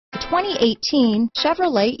2018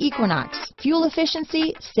 Chevrolet Equinox. Fuel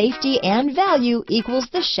efficiency, safety, and value equals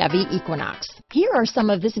the Chevy Equinox. Here are some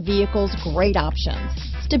of this vehicle's great options: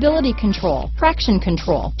 stability control, traction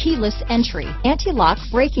control, keyless entry, anti-lock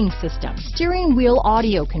braking system, steering wheel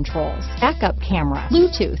audio controls, backup camera,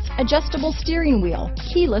 Bluetooth, adjustable steering wheel,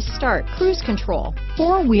 keyless start, cruise control,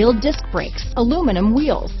 four-wheel disc brakes, aluminum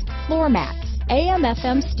wheels, floor mats,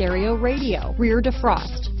 AM/FM stereo radio, rear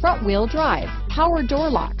defrost, front-wheel drive, power door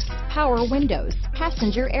locks, power windows,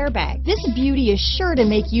 passenger airbag. This beauty is sure to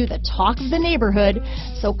make you the talk of the neighborhood,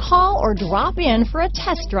 so call or drop in for a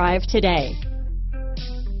test drive today.